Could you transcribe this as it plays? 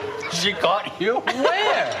She caught you?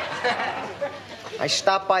 Where? I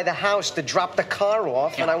stopped by the house to drop the car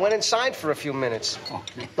off, and I went inside for a few minutes.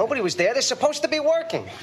 Nobody was there. They're supposed to be working.